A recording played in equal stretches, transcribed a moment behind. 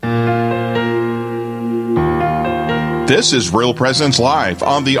This is Real Presence Live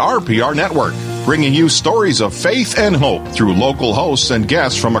on the RPR Network, bringing you stories of faith and hope through local hosts and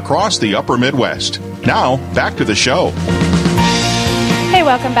guests from across the upper Midwest. Now, back to the show. Hey,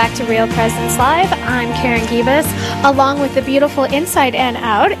 welcome back to Real Presence Live. I'm Karen Gibas, along with the beautiful Inside and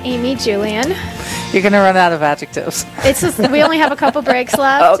Out, Amy Julian. You're going to run out of adjectives. It's just, we only have a couple breaks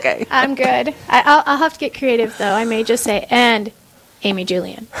left. Okay. I'm good. I'll have to get creative, though. I may just say, and Amy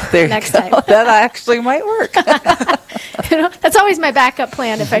Julian There next you time. go. That actually might work. That's always my backup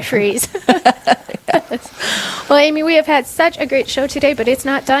plan if I freeze. Well, Amy, we have had such a great show today, but it's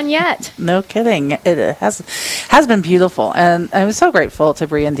not done yet. No kidding. It has been beautiful. And I'm so grateful to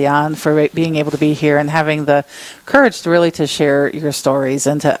Bree and Dion for being able to be here and having the courage to really to share your stories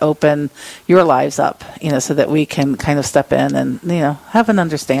and to open your lives up, so that we can kind of step in and, have an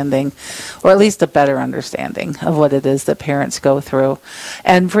understanding, or at least a better understanding of what it is that parents go through.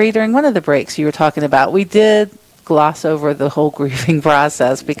 And Bree, during one of the breaks you were talking about, we did gloss over the whole grieving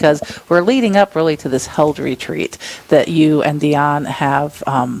process because we're leading up really to this held retreat that you and Dion have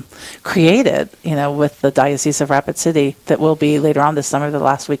created, with the Diocese of Rapid City that will be later on this summer, the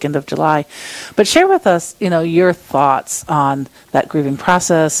last weekend of July. But share with us, your thoughts on that grieving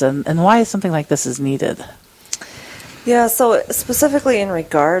process and why something like this is needed. Yeah, so specifically in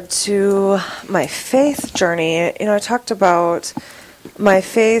regard to my faith journey, I talked about my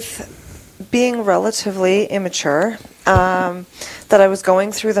faith being relatively immature, that I was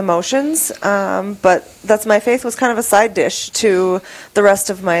going through the motions, but my faith was kind of a side dish to the rest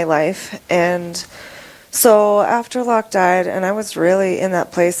of my life. And so after Locke died, and I was really in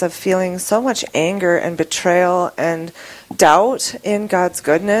that place of feeling so much anger and betrayal and doubt in God's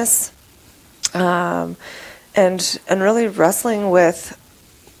goodness, and really wrestling with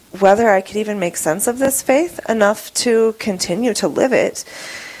whether I could even make sense of this faith enough to continue to live it.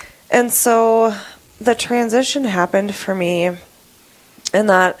 And so the transition happened for me in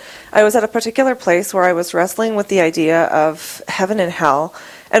that I was at a particular place where I was wrestling with the idea of heaven and hell.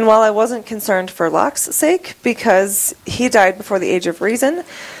 And while I wasn't concerned for Locke's sake, because he died before the age of reason,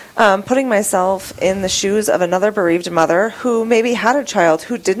 putting myself in the shoes of another bereaved mother who maybe had a child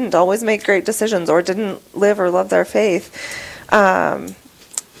who didn't always make great decisions or didn't live or love their faith.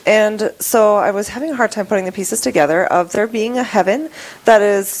 And so I was having a hard time putting the pieces together of there being a heaven that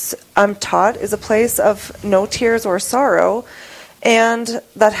is, I'm taught, is a place of no tears or sorrow, and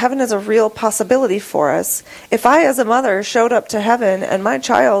that heaven is a real possibility for us. If I, as a mother, showed up to heaven and my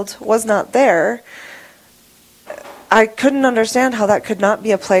child was not there, I couldn't understand how that could not be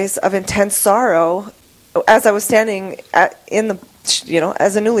a place of intense sorrow as I was standing as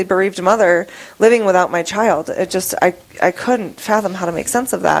a newly bereaved mother living without my child. I couldn't fathom how to make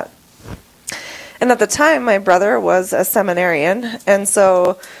sense of that. And at the time, my brother was a seminarian, and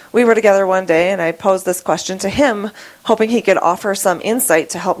so we were together one day, and I posed this question to him, hoping he could offer some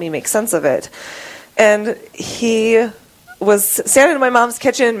insight to help me make sense of it. And he was standing in my mom's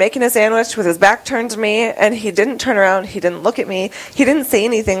kitchen making a sandwich with his back turned to me, and he didn't turn around, he didn't look at me, he didn't say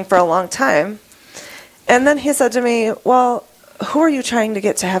anything for a long time. And then he said to me, well, who are you trying to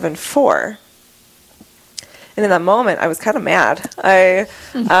get to heaven for? And in that moment, I was kind of mad.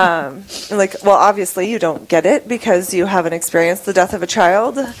 Obviously you don't get it because you haven't experienced the death of a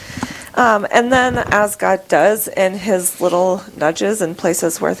child. And then as God does in his little nudges and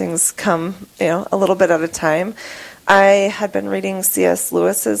places where things come, a little bit at a time, I had been reading C.S.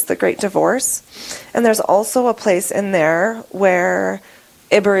 Lewis's The Great Divorce. And there's also a place in there where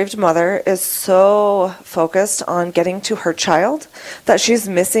a bereaved mother is so focused on getting to her child that she's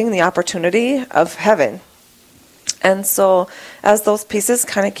missing the opportunity of heaven. And so as those pieces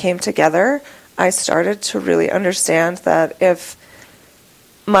kind of came together, I started to really understand that if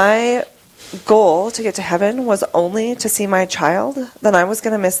my goal to get to heaven was only to see my child, then I was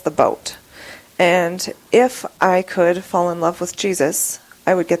going to miss the boat. And if I could fall in love with Jesus,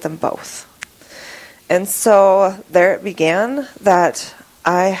 I would get them both. And so there it began that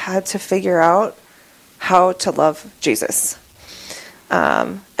I had to figure out how to love Jesus.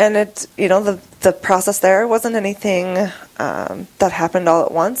 And it, the process there wasn't anything that happened all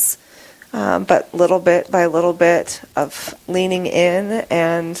at once, but little bit by little bit of leaning in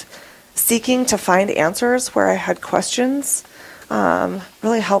and seeking to find answers where I had questions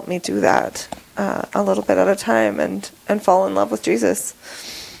really helped me do that a little bit at a time and fall in love with Jesus.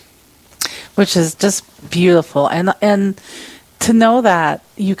 Which is just beautiful. And to know that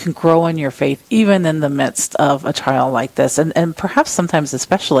you can grow in your faith even in the midst of a trial like this, and perhaps sometimes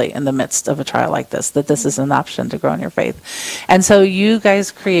especially in the midst of a trial like this, that this is an option to grow in your faith. And so you guys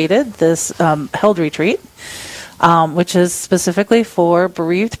created this held retreat which is specifically for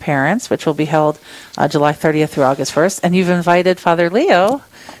bereaved parents, which will be held July 30th through August 1st. And you've invited Father Leo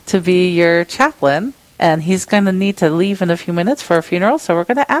to be your chaplain, and he's going to need to leave in a few minutes for a funeral. So we're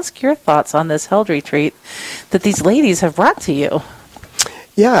going to ask your thoughts on this held retreat that these ladies have brought to you.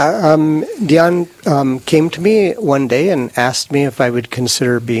 Yeah, Dion came to me one day and asked me if I would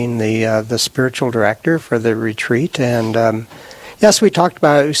consider being the spiritual director for the retreat. And yes, we talked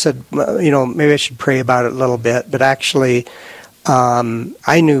about it. We said, maybe I should pray about it a little bit. But actually,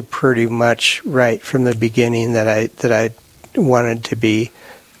 I knew pretty much right from the beginning that I wanted to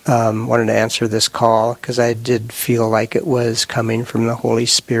answer this call, because I did feel like it was coming from the Holy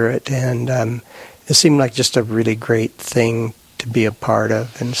Spirit, and it seemed like just a really great thing to be a part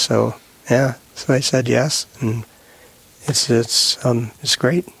of. And so I said yes, and it's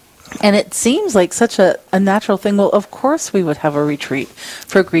great. And it seems like such a natural thing. Well, of course we would have a retreat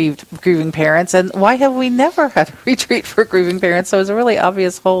for grieving parents, and why have we never had a retreat for grieving parents? So it's a really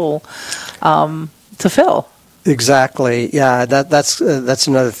obvious hole to fill. Exactly. Yeah, that's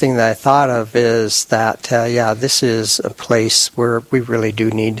another thing that I thought of, is that this is a place where we really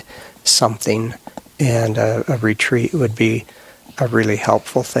do need something, and a retreat would be a really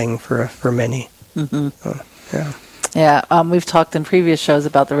helpful thing for many. Mm-hmm. Yeah, we've talked in previous shows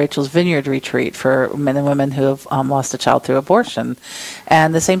about the Rachel's Vineyard retreat for men and women who have lost a child through abortion,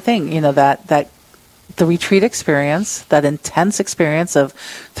 and the same thing. That the retreat experience, that intense experience of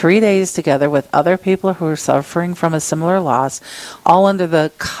 3 days together with other people who are suffering from a similar loss, all under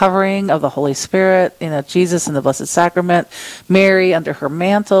the covering of the Holy Spirit, Jesus in the Blessed Sacrament, Mary under her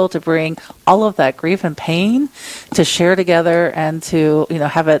mantle, to bring all of that grief and pain to share together and to,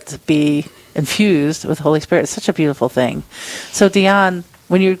 have it be infused with the Holy Spirit. It's such a beautiful thing. So Dion,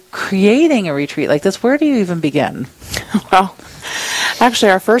 when you're creating a retreat like this, where do you even begin? Well,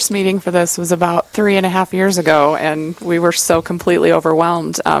 actually, our first meeting for this was about 3.5 years ago, and we were so completely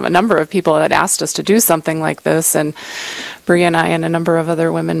overwhelmed. A number of people had asked us to do something like this, and Bria and I and a number of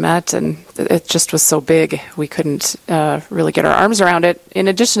other women met, and it just was so big we couldn't really get our arms around it. In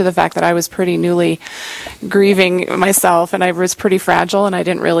addition to the fact that I was pretty newly grieving myself, and I was pretty fragile, and I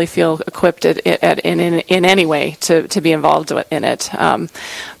didn't really feel equipped in any way to be involved in it.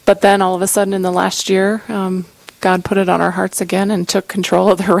 But then all of a sudden in the last year, God put it on our hearts again and took control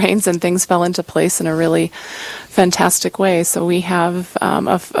of the reins, and things fell into place in a really fantastic way. So we have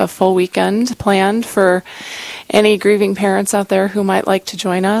a full weekend planned for any grieving parents out there who might like to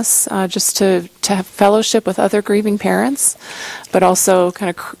join us, just to have fellowship with other grieving parents, but also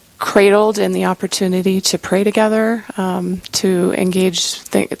kind of cradled in the opportunity to pray together, to engage,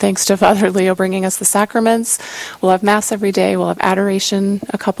 thanks to Father Leo bringing us the sacraments. We'll have Mass every day. We'll have adoration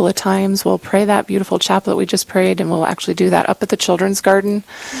a couple of times. We'll pray that beautiful chaplet we just prayed, and we'll actually do that up at the Children's Garden.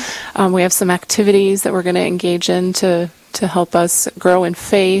 We have some activities that we're going to engage in to help us grow in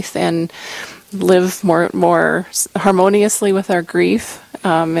faith and live more harmoniously with our grief.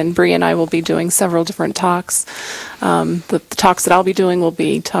 And Brie and I will be doing several different talks. The talks that I'll be doing will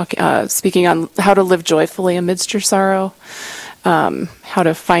be speaking on how to live joyfully amidst your sorrow, how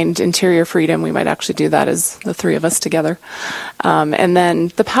to find interior freedom. We might actually do that as the three of us together. And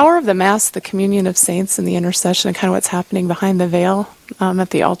then the power of the Mass, the communion of saints, and the intercession, and kind of what's happening behind the veil at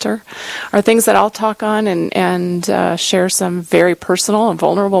the altar are things that I'll talk on and share some very personal and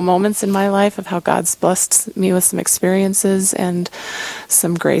vulnerable moments in my life of how God's blessed me with some experiences and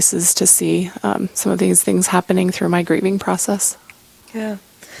some graces to see some of these things happening through my grieving process. Yeah.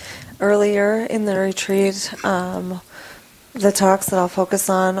 Earlier in the retreat, the talks that I'll focus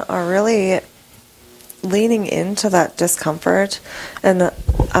on are really leaning into that discomfort and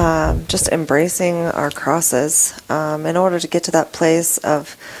just embracing our crosses. In order to get to that place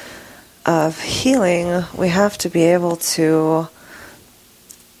of healing, we have to be able to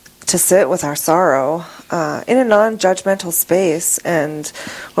sit with our sorrow in a non-judgmental space, and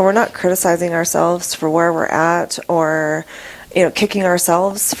when we're not criticizing ourselves for where we're at, or kicking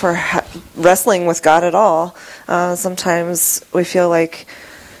ourselves for wrestling with God at all. Sometimes we feel like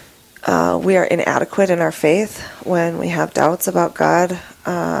we are inadequate in our faith when we have doubts about God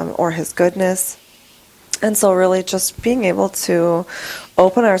or His goodness. And so really just being able to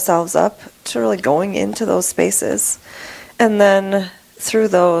open ourselves up to really going into those spaces. And then through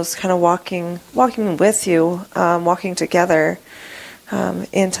those, kind of walking with you, walking together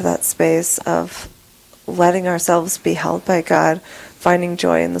into that space of letting ourselves be held by God, finding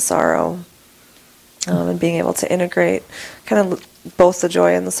joy in the sorrow, and being able to integrate kind of both the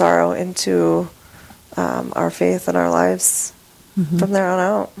joy and the sorrow into our faith and our lives from there on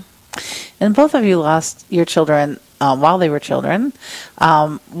out. And both of you lost your children while they were children.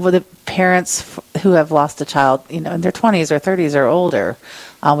 Were the parents who have lost a child, in their 20s or 30s or older,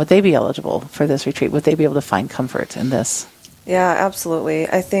 would they be eligible for this retreat? Would they be able to find comfort in this? Yeah, absolutely.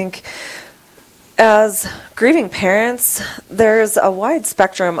 I think as grieving parents, there's a wide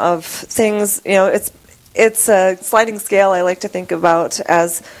spectrum of things. It's a sliding scale I like to think about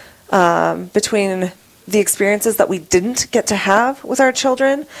as between the experiences that we didn't get to have with our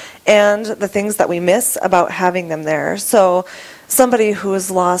children and the things that we miss about having them there. So somebody who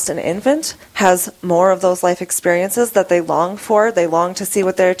has lost an infant has more of those life experiences that they long for. They long to see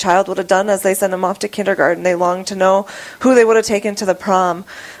what their child would have done as they send them off to kindergarten. They long to know who they would have taken to the prom.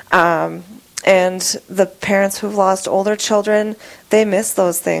 And the parents who've lost older children, they miss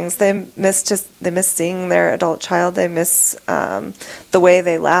those things. They miss seeing their adult child. They miss the way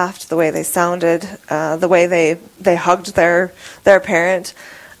they laughed, the way they sounded, the way they hugged their parent.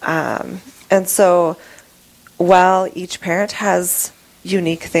 And so, while each parent has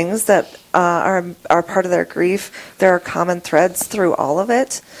unique things that are part of their grief, there are common threads through all of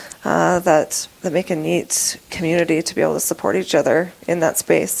it that make a neat community to be able to support each other in that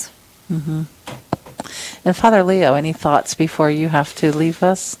space. Mm-hmm. And Father Leo, any thoughts before you have to leave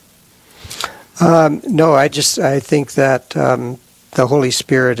us? No, I think that the Holy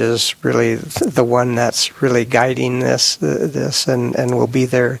Spirit is really the one that's really guiding this and will be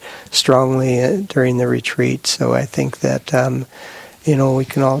there strongly during the retreat. So I think that we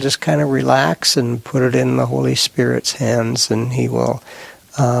can all just kind of relax and put it in the Holy Spirit's hands, and He will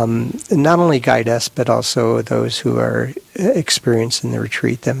not only guide us, but also those who are experiencing the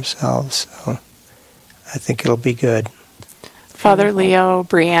retreat themselves. So I think it'll be good. Father Leo,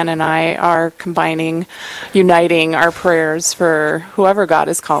 Brianne, and I are uniting our prayers for whoever God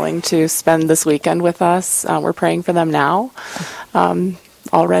is calling to spend this weekend with us. We're praying for them now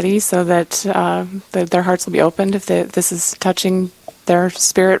already, so that their hearts will be opened if this is touching their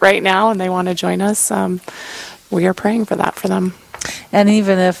spirit right now and they want to join us. We are praying for that for them. And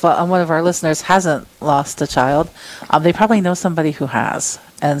even if one of our listeners hasn't lost a child, they probably know somebody who has.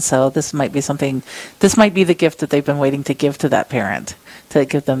 And so this might be the gift that they've been waiting to give to that parent, to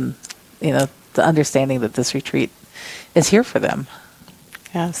give them, the understanding that this retreat is here for them.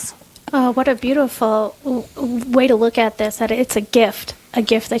 Yes. What a beautiful way to look at this, that it's a gift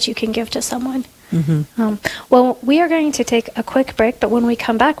that you can give to someone. Mm-hmm. Well, we are going to take a quick break, but when we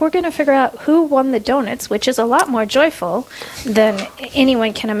come back, we're going to figure out who won the donuts, which is a lot more joyful than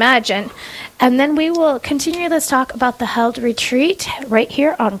anyone can imagine. And then we will continue this talk about the held retreat right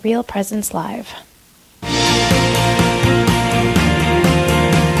here on Real Presence Live.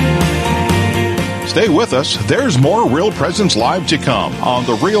 Stay with us. There's more Real Presence Live to come on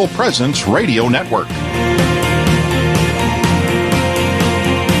the Real Presence Radio Network.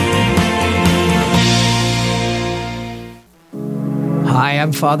 Hi,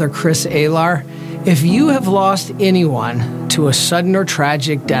 I'm Father Chris Alar. If you have lost anyone to a sudden or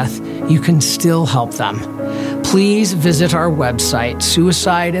tragic death, you can still help them. Please visit our website,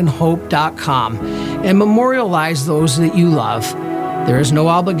 suicideandhope.com, and memorialize those that you love. There is no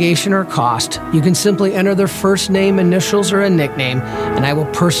obligation or cost. You can simply enter their first name, initials, or a nickname, and I will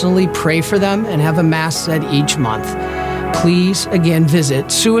personally pray for them and have a mass said each month. Please, again, visit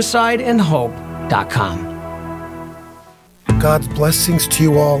suicideandhope.com. God's blessings to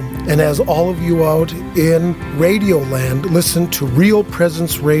you all. And as all of you out in Radio Land listen to Real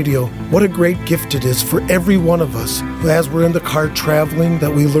Presence Radio, what a great gift it is for every one of us. As we're in the car traveling,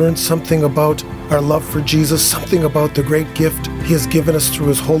 that we learn something about our love for Jesus, something about the great gift He has given us through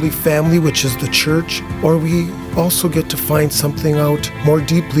His holy family, which is the church. Or we also get to find something out more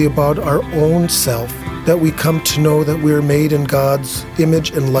deeply about our own self, that we come to know that we are made in God's image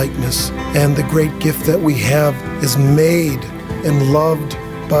and likeness. And the great gift that we have is made and loved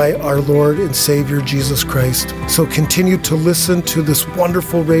by our Lord and Savior Jesus Christ. So continue to listen to this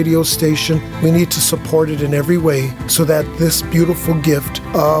wonderful radio station. We need to support it in every way so that this beautiful gift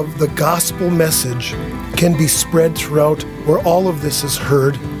of the gospel message can be spread throughout where all of this is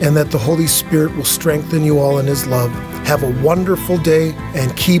heard, and that the Holy Spirit will strengthen you all in His love. Have a wonderful day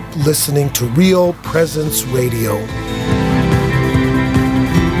and keep listening to Real Presence Radio.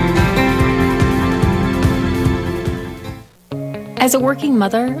 As a working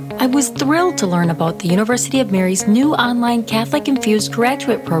mother, I was thrilled to learn about the University of Mary's new online Catholic-infused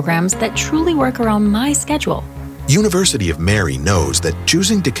graduate programs that truly work around my schedule. University of Mary knows that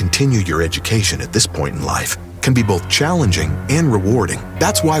choosing to continue your education at this point in life can be both challenging and rewarding.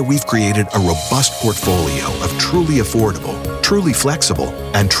 That's why we've created a robust portfolio of truly affordable, truly flexible,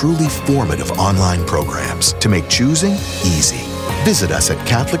 and truly formative online programs to make choosing easy. Visit us at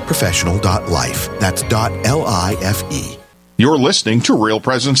catholicprofessional.life. That's .life. You're listening to Real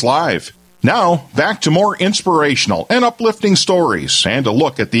Presence Live. Now, back to more inspirational and uplifting stories and a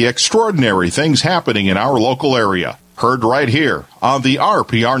look at the extraordinary things happening in our local area. Heard right here on the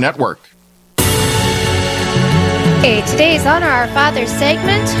RPR Network. Hey, today's Honor Our Father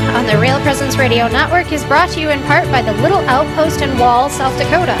segment on the Real Presence Radio Network is brought to you in part by the Little Outpost in Wall, South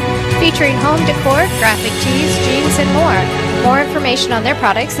Dakota, featuring home decor, graphic tees, jeans, and more. More information on their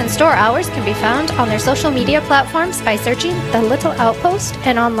products and store hours can be found on their social media platforms by searching The Little Outpost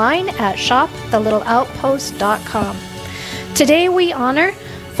and online at shopthelittleoutpost.com. Today we honor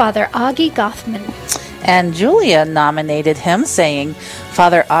Father Augie Gothman. And Julia nominated him, saying,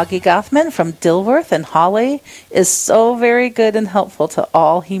 Father Augie Gothman from Dilworth and Hawley is so very good and helpful to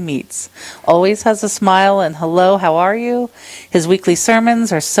all he meets. Always has a smile and hello, how are you? His weekly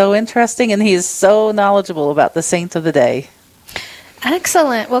sermons are so interesting and he is so knowledgeable about the saint of the day.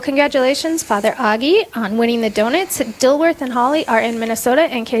 Excellent. Well, congratulations, Father Augie, on winning the donuts. Dilworth and Hawley are in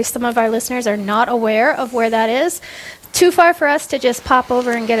Minnesota, in case some of our listeners are not aware of where that is. Too far for us to just pop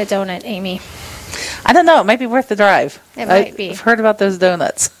over and get a donut, Amy. I don't know. It might be worth the drive. It might be. I've heard about those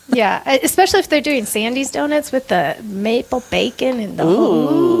donuts. Yeah, especially if they're doing Sandy's Donuts with the maple bacon and the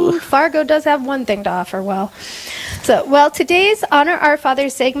Ooh. Fargo does have one thing to offer. Well, today's Honor Our Father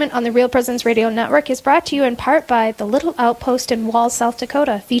segment on the Real Presence Radio Network is brought to you in part by the Little Outpost in Wall, South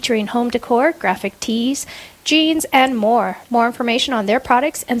Dakota, featuring home decor, graphic tees, jeans, and more. More information on their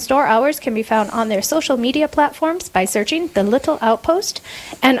products and store hours can be found on their social media platforms by searching The Little Outpost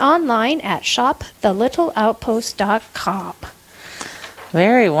and online at shopthelittleoutpost.com.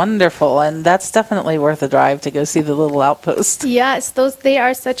 Very wonderful, and that's definitely worth a drive to go see the Little Outpost. Yes, they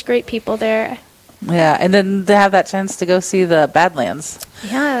are such great people there. Yeah, and then to have that chance to go see the Badlands.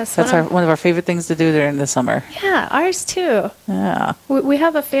 Yes. That's one of our favorite things to do during the summer. Yeah, ours too. Yeah. We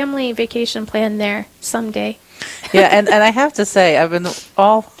have a family vacation planned there someday. Yeah, and I have to say, I've been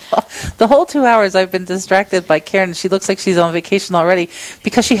the whole 2 hours I've been distracted by Karen. She looks like she's on vacation already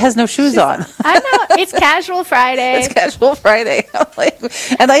because she has no shoes on. I know. It's Casual Friday. It's Casual Friday.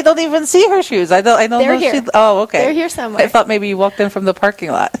 And I don't even see her shoes. I don't They're know here. Oh, okay. They're here somewhere. I thought maybe you walked in from the parking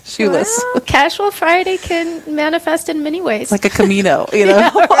lot shoeless. Well, Casual Friday can manifest in many ways. Like a Camino, you know?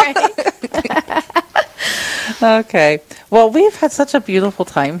 Yeah, right. Okay. Well, we've had such a beautiful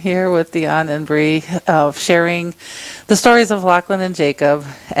time here with Dion and Bree of sharing the stories of Lachlan and Jacob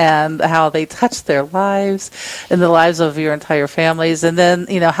and how they touched their lives and the lives of your entire families, and then,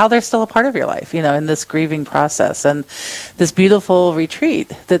 how they're still a part of your life, in this grieving process and this beautiful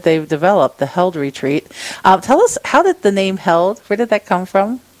retreat that they've developed, the Held Retreat. Tell us, how did the name Held, where did that come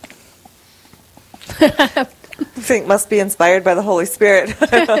from? I think must be inspired by the Holy Spirit.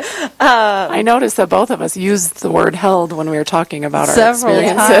 I noticed that both of us used the word held when we were talking about our Several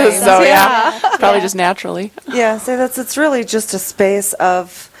experiences. times. So yeah, probably just naturally. Yeah, so it's really just a space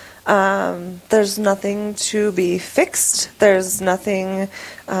of there's nothing to be fixed. There's nothing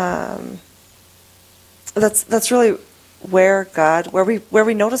that's really where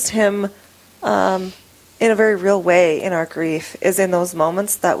we noticed Him in a very real way in our grief is in those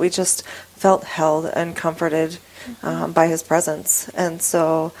moments that we just felt held and comforted by His presence. And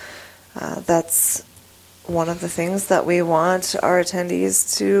so that's one of the things that we want our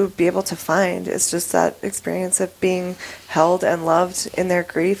attendees to be able to find, is just that experience of being held and loved in their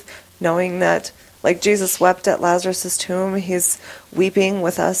grief, knowing that, like Jesus wept at Lazarus' tomb, He's weeping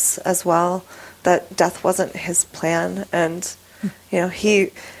with us as well, that death wasn't His plan. And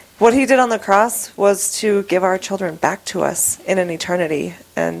what He did on the cross was to give our children back to us in an eternity.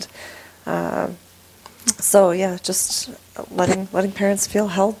 And just letting parents feel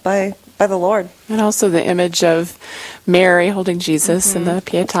held by the Lord. And also the image of Mary holding Jesus in the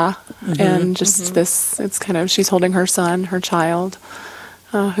Pietà. And just this, it's kind of, she's holding her son, her child,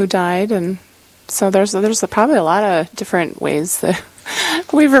 who died. And so there's probably a lot of different ways that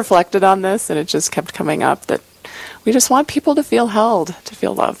we've reflected on this, and it just kept coming up that we just want people to feel held, to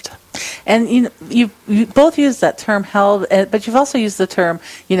feel loved. And you both use that term held, but you've also used the term,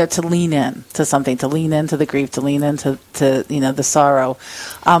 to lean in to something, to lean into the grief, to lean into the sorrow.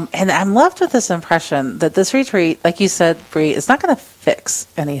 And I'm left with this impression that this retreat, like you said, Bree, is not going to fix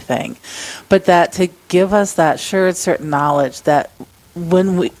anything, but that to give us that sure, certain knowledge that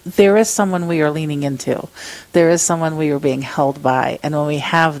there is someone we are leaning into, there is someone we are being held by, and when we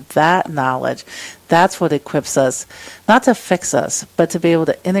have that knowledge, that's what equips us, not to fix us, but to be able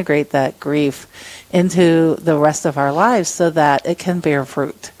to integrate that grief into the rest of our lives so that it can bear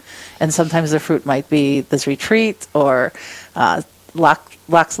fruit. And sometimes the fruit might be this retreat or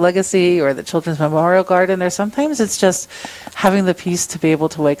Locke's Legacy or the Children's Memorial Garden, or sometimes it's just having the peace to be able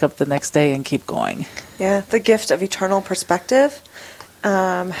to wake up the next day and keep going. Yeah, the gift of eternal perspective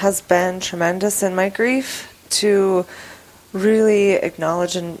has been tremendous in my grief, to really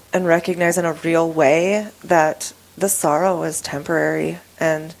acknowledge and recognize in a real way that the sorrow is temporary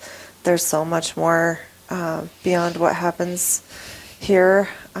and there's so much more beyond what happens here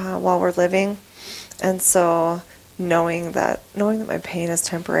while we're living. And so knowing that my pain is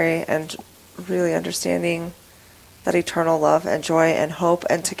temporary and really understanding that eternal love and joy and hope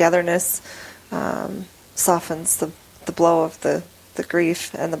and togetherness softens the blow of the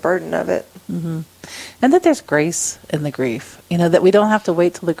grief and the burden of it. Mm-hmm. And that there's grace in the grief. That we don't have to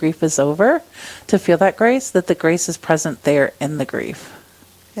wait till the grief is over to feel that grace, that the grace is present there in the grief.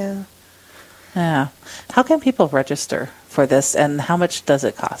 Yeah. Yeah. How can people register for this, and how much does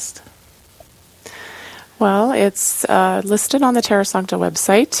it cost? Well, it's listed on the Terra Sancta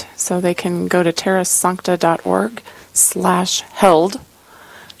website, so they can go to terrasancta.org/held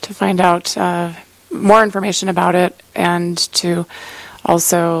to find out more information about it, and to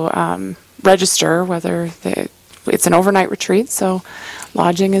also register whether it's an overnight retreat, so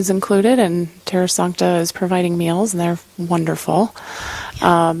lodging is included, and Terra Sancta is providing meals, and they're wonderful.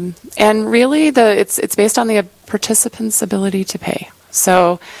 And really, it's based on the participant's ability to pay.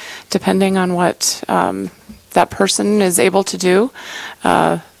 So depending on what that person is able to do,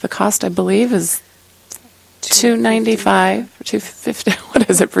 the cost, I believe, is $295 or $250. What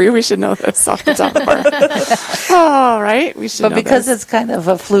is it, Bree? We should know this off the top of our head. Oh, right. We should. But know because this. It's kind of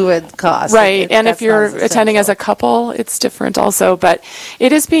a fluid cost, right? And if you're attending as a couple, it's different also. But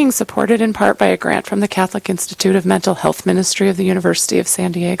it is being supported in part by a grant from the Catholic Institute of Mental Health Ministry of the University of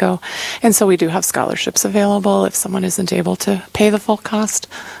San Diego, and so we do have scholarships available if someone isn't able to pay the full cost.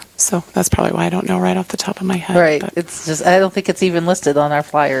 So that's probably why I don't know right off the top of my head. Right. It's just, I don't think it's even listed on our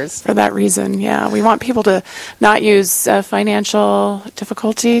flyers. For that reason, yeah. We want people to not use financial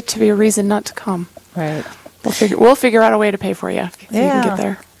difficulty to be a reason not to come. Right. We'll figure out a way to pay for you if you can get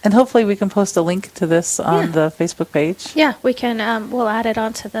there. And hopefully we can post a link to this on the Facebook page. Yeah, we can. We'll add it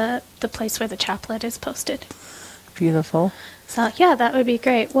onto the place where the chaplet is posted. Beautiful. So, yeah, that would be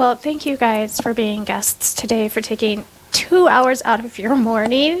great. Well, thank you guys for being guests today, for taking 2 hours out of your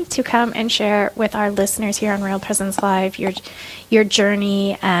morning to come and share with our listeners here on Real Presence Live your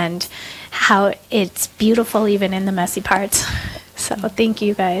journey and how it's beautiful even in the messy parts. So thank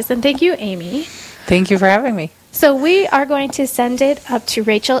you guys. And thank you, Amy. Thank you for having me. So we are going to send it up to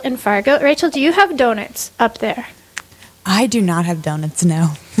Rachel in Fargo. Rachel, do you have donuts up there? I do not have donuts,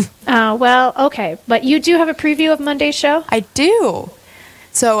 no. Well, okay. But you do have a preview of Monday's show? I do.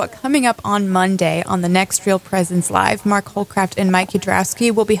 So coming up on Monday on the next Real Presence Live, Mark Holcraft and Mike Kudrowski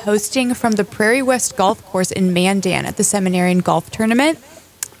will be hosting from the Prairie West Golf Course in Mandan at the Seminarian Golf Tournament.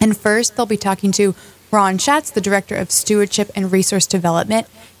 And first, they'll be talking to Ron Schatz, the Director of Stewardship and Resource Development.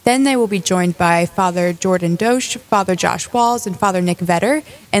 Then they will be joined by Father Jordan Dosch, Father Josh Walls, and Father Nick Vetter.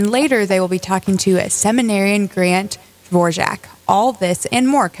 And later, they will be talking to Seminarian Grant Dvorak. All this and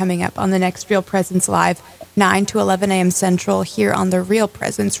more coming up on the next Real Presence Live, 9 to 11 a.m. Central, here on the Real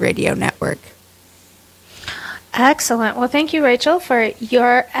Presence Radio Network. Excellent. Well, thank you, Rachel, for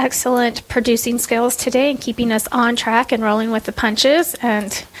your excellent producing skills today and keeping us on track and rolling with the punches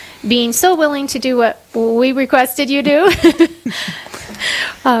and being so willing to do what we requested you do.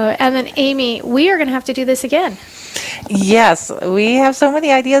 And then, Amy, we are going to have to do this again. Yes, we have so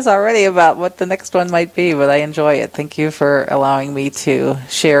many ideas already about what the next one might be, but I enjoy it. Thank you for allowing me to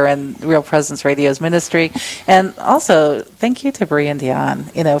share in Real Presence Radio's ministry. And also, thank you to Bree and Dion,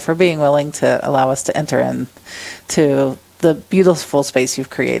 for being willing to allow us to enter into the beautiful space you've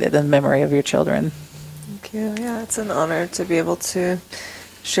created in memory of your children. Thank you. Yeah, it's an honor to be able to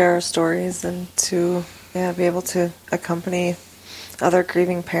share our stories and to be able to accompany other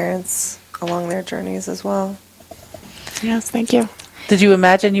grieving parents along their journeys as well. Yes, thank you. Did you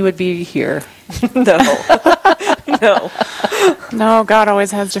imagine you would be here? No. No, God always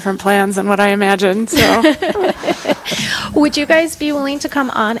has different plans than what I imagined. So, would you guys be willing to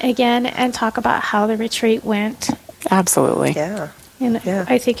come on again and talk about how the retreat went? Absolutely. Yeah.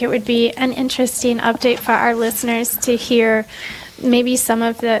 I think it would be an interesting update for our listeners to hear maybe some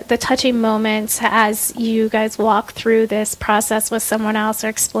of the touching moments as you guys walk through this process with someone else or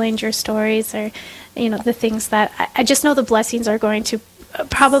explained your stories, or the things that I just know the blessings are going to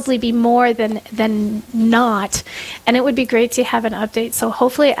probably be more than not, and it would be great to have an update. So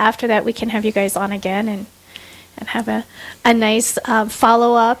hopefully after that we can have you guys on again and have a nice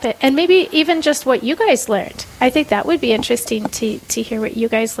follow-up, and maybe even just what you guys learned. I think that would be interesting to hear what you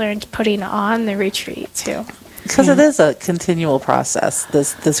guys learned putting on the retreat too. Because it is a continual process,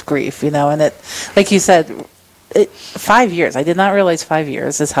 this grief, and it, like you said, 5 years. I did not realize 5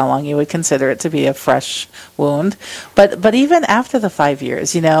 years is how long you would consider it to be a fresh wound. But even after the 5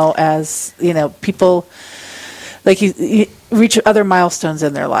 years, as people like you reach other milestones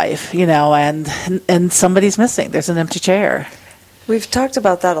in their life, and somebody's missing. There's an empty chair. We've talked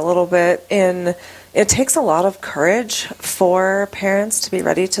about that a little bit. It takes a lot of courage for parents to be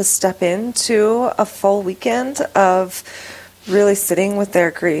ready to step into a full weekend of really sitting with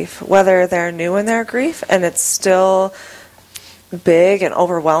their grief, whether they're new in their grief and it's still big and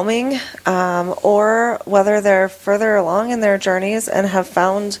overwhelming, or whether they're further along in their journeys and have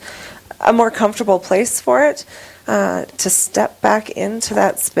found a more comfortable place for it, to step back into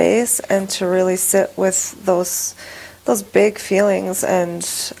that space and to really sit with those big feelings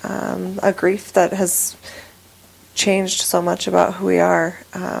and a grief that has changed so much about who we are.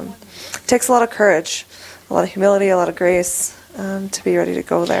 It takes a lot of courage, a lot of humility, a lot of grace to be ready to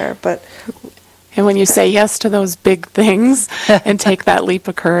go there. And when you say yes to those big things and take that leap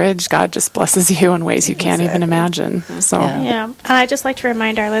of courage, God just blesses you in ways you can't even imagine. So yeah. And I'd just like to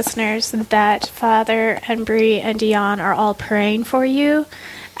remind our listeners that Father and Bree and Dion are all praying for you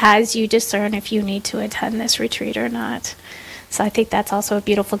as you discern if you need to attend this retreat or not. So I think that's also a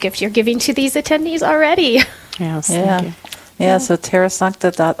beautiful gift you're giving to these attendees already. Yes, thank you. Yeah, so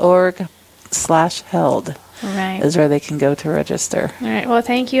terrasancta.org/held is where they can go to register. All right. Well,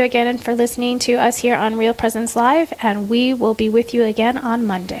 thank you again for listening to us here on Real Presence Live, and we will be with you again on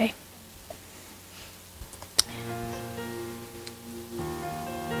Monday.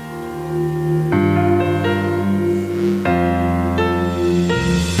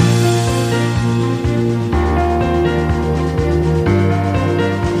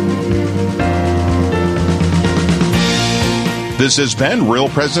 This has been Real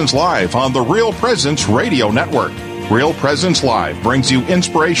Presence Live on the Real Presence Radio Network. Real Presence Live brings you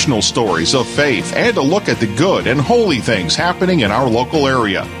inspirational stories of faith and a look at the good and holy things happening in our local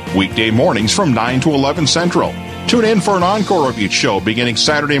area. Weekday mornings from 9 to 11 Central. Tune in for an encore of each show beginning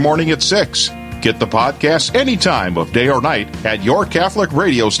Saturday morning at 6. Get the podcast any time of day or night at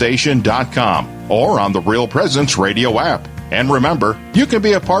yourcatholicradiostation.com or on the Real Presence Radio app. And remember, you can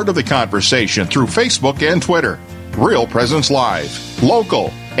be a part of the conversation through Facebook and Twitter. Real Presence Live,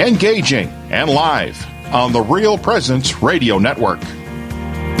 local, engaging, and live on the Real Presence Radio Network.